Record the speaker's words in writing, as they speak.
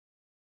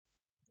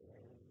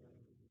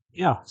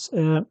Ja,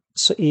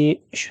 så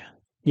i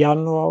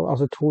januar,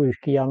 altså 2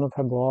 uker i januar,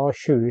 februar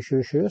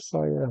 2027,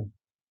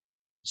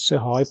 så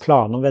har jeg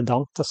planer om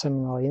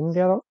Vedanta-seminar i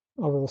India da.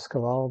 Altså det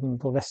skal være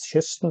på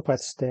vestkysten på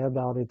et sted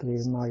der de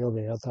driver med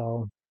ayurveda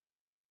og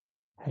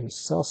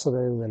helse, så det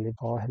er jo veldig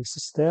bra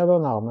helsested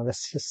og nærme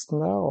vestkysten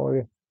der,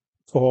 og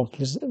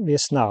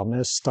forhåpentligvis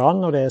nærme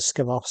strand, og det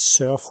skal være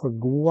sør for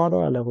Goa da,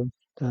 eller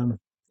rundt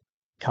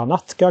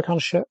Karnataka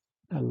kanskje,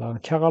 eller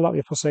Kerala,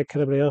 vi får se hva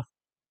det blir.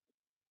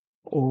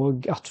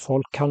 Og at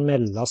folk kan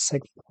melde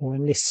seg på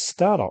en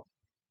liste da,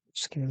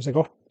 skrive seg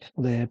opp,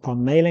 og det er på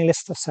en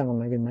mailingliste, sender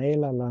meg en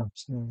mail eller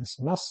sender en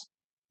SMS,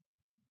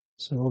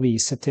 så å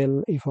vise til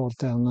i forhold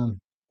til en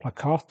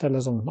plakat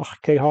eller sånn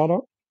ark jeg har da.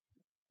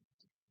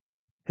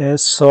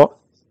 Så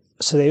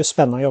det er jo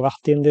spennende. Jeg har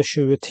vært i India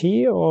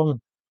 2010, og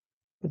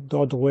da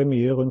dro jeg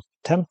mye rundt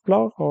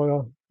templer,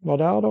 og var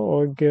der da,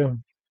 og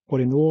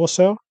både i nord og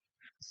sør,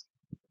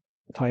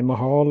 Taj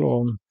Mahal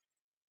og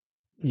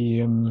i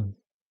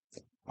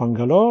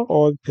Bangalore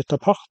og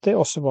Puttaparthi,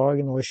 og så var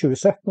jeg nå i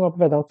 2017 var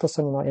på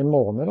Vedanta-seminar en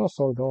måned da,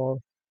 så da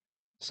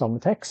samme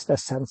tekst,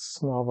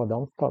 essensen av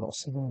Vedanta da,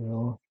 så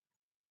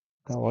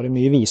der var det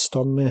mye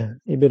visdom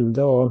i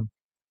bildet og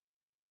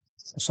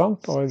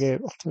sånt, og jeg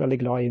er alltid veldig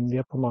glad i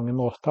India på mange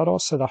måter da,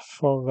 så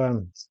derfor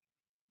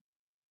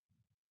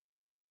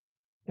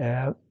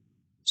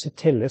så i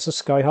tillegg så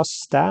skal jeg ha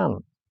stand,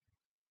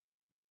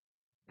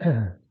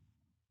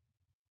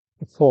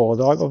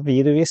 foredrag og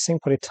videovisning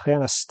på de 3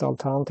 neste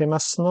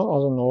alternativmessene,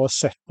 altså nå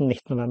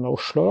 17-19 november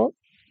Oslo da,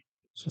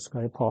 så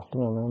skal jeg prate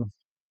om en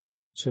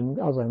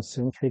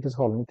sunn kritisk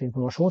holdning til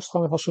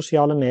informasjonsstrømmer fra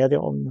sosiale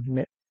medier og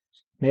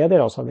medier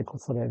da, så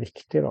hvorfor det er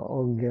viktig da,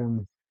 og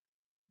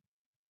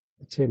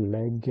i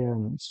tillegg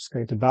så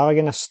skal jeg til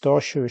Bergen neste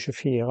år,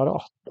 2024, da,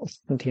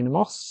 8.-10.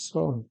 mars,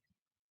 så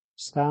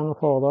stand,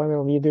 foredrag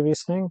og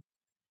videovisning.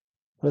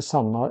 Og det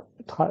samme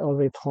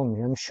i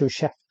Trondheim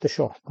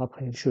 26-28.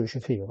 april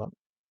 2024.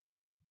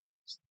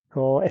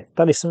 Og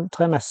etter disse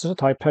 3 messer så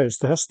tar jeg pause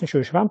til høsten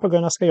 2025 på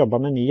grunn av at jeg skal jobbe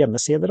med en ny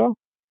hjemmeside da,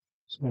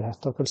 som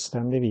heter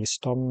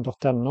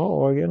fullstendigvisdom.no,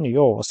 og en ny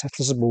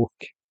oversettelsesbok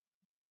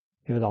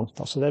i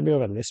Vedanta. Så det blir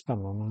jo veldig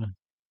spennende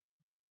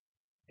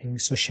ting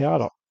som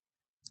skjer da.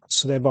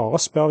 Så det er bare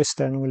å spørre hvis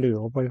det er noe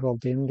lurer på i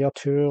forhold til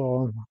Indiatur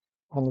og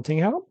andre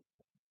ting her.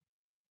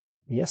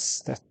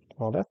 Yes, det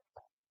var det.